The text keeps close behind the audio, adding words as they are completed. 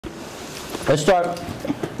Let's start.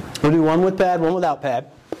 We'll do one with pad, one without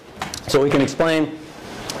pad, so we can explain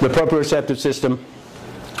the proprioceptive system.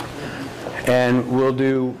 And we'll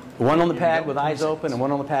do one on the pad with eyes open and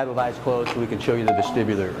one on the pad with eyes closed, so we can show you the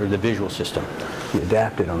vestibular or the visual system. You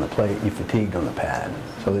adapted on the plate, you fatigued on the pad.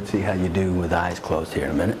 So let's see how you do with eyes closed here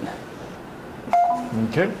in a minute.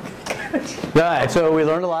 Okay. All right, so we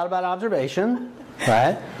learned a lot about observation,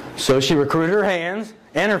 right? So she recruited her hands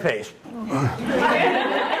and her face.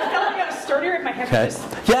 Sturdier if my hands are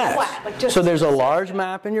just flat. Like just so there's a large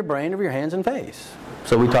map in your brain of your hands and face.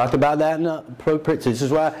 So we talked about that in the this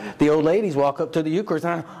is why the old ladies walk up to the Eucharist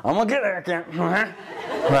and I'm going to get there,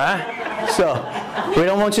 right? So we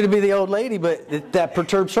don't want you to be the old lady, but that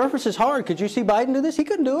perturbed surface is hard. Could you see Biden do this? He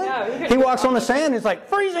couldn't do it. No, he walks on the sand and it's like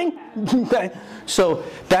freezing. So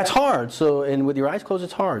that's hard. So, and with your eyes closed,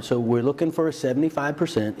 it's hard. So we're looking for a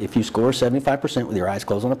 75%. If you score 75% with your eyes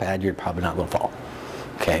closed on a pad, you're probably not going to fall.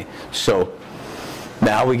 Okay, so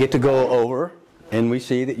now we get to go over, and we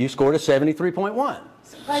see that you scored a 73.1.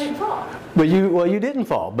 I didn't fall. But you didn't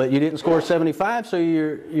fall, but you didn't score 75, so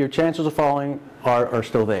your chances of falling are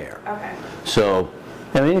still there. Okay. So,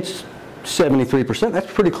 I mean, it's 73%.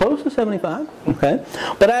 That's pretty close to 75. Okay,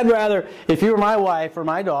 but I'd rather, if you were my wife or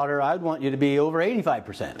my daughter, I'd want you to be over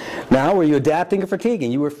 85%. Now, were you adapting or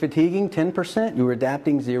fatiguing? You were fatiguing 10%. You were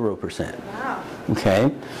adapting 0%. Wow.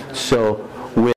 Okay, so